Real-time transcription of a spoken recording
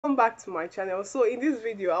Welcome back to my channel. So in this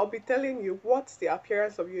video I'll be telling you what the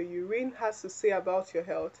appearance of your urine has to say about your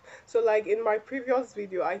health. So like in my previous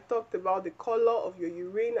video I talked about the color of your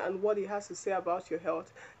urine and what it has to say about your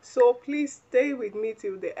health. So please stay with me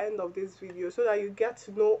till the end of this video so that you get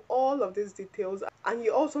to know all of these details and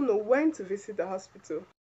you also know when to visit the hospital.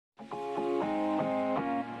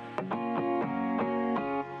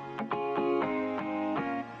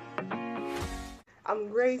 I'm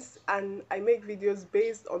Grace and I make videos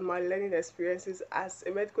based on my learning experiences as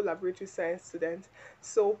a medical laboratory science student.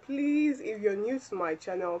 So please, if you're new to my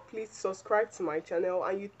channel, please subscribe to my channel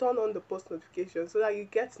and you turn on the post notifications so that you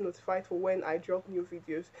get notified for when I drop new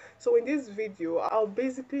videos. So in this video, I'll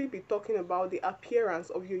basically be talking about the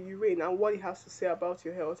appearance of your urine and what it has to say about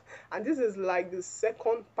your health. And this is like the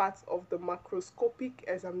second part of the macroscopic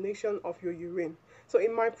examination of your urine. So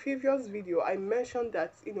in my previous video, I mentioned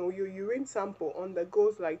that your urine sample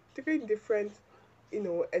undergoes like three different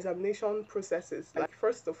examination processes. Like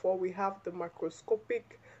first of all, we have the macroscopic,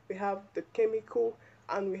 we have the chemical,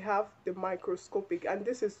 and we have the microscopic, and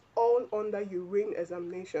this is all under urine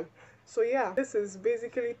examination. So yeah, this is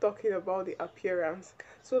basically talking about the appearance.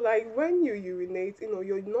 So like when you urinate,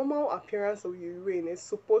 your normal appearance of urine is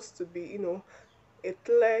supposed to be a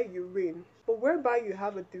clear urine, but whereby you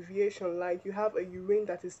have a deviation, like you have a urine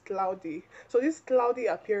that is cloudy. So this cloudy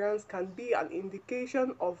appearance can be an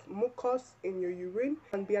indication of mucus in your urine,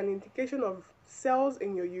 can be an indication of cells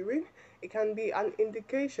in your urine, it can be an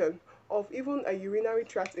indication of even a urinary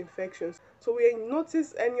tract infection. So when you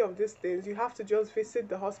notice any of these things, you have to just visit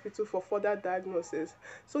the hospital for further diagnosis.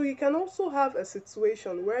 So you can also have a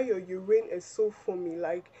situation where your urine is so foamy,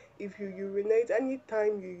 like if you urinate,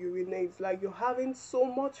 anytime you urinate, like you're having so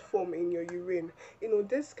much foam in your urine,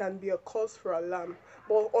 this can be a cause for alarm.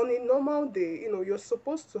 But on a normal day, you're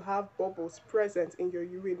supposed to have bubbles present in your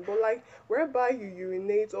urine, but like whereby you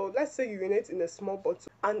urinate, or let's say you urinate in a small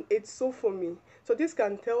bottle and it's so foamy, so this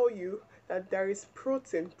can tell you that there is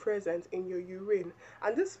protein present in your urine,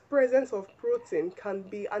 and this presence of protein can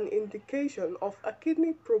be an indication of a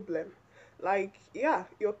kidney problem. Like yeah,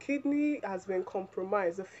 your kidney has been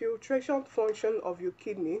compromised, the filtration function of your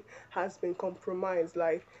kidney has been compromised.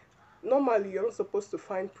 Like normally you're not supposed to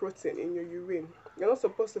find protein in your urine, you're not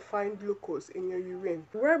supposed to find glucose in your urine.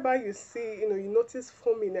 Whereby you see, you notice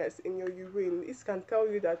foaminess in your urine, this can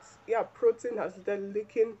tell you that yeah, protein has been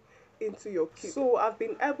leaking into your kidney. So I've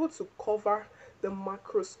been able to cover the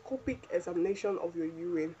macroscopic examination of your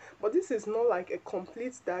urine, but this is not like a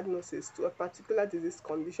complete diagnosis to a particular disease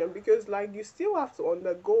condition, because like you still have to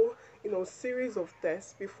undergo series of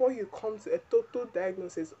tests before you come to a total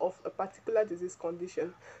diagnosis of a particular disease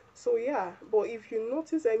condition. So yeah, but if you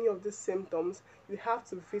notice any of these symptoms, you have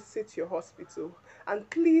to visit your hospital, and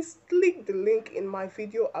please click the link in my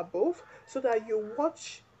video above so that you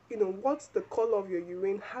watch what the color of your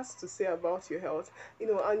urine has to say about your health,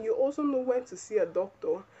 and you also know when to see a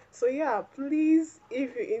doctor. So yeah, please,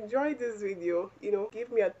 if you enjoyed this video,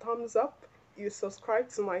 give me a thumbs up, you subscribe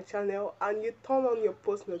to my channel, and you turn on your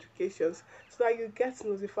post notifications so that you get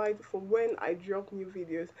notified for when I drop new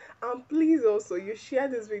videos. And please also, you share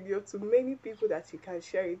this video to many people that you can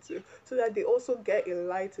share it to, so that they also get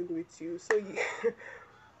enlightened with you. So you,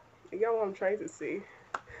 you get what I'm trying to say.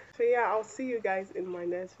 So yeah, I'll see you guys in my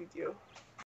next video.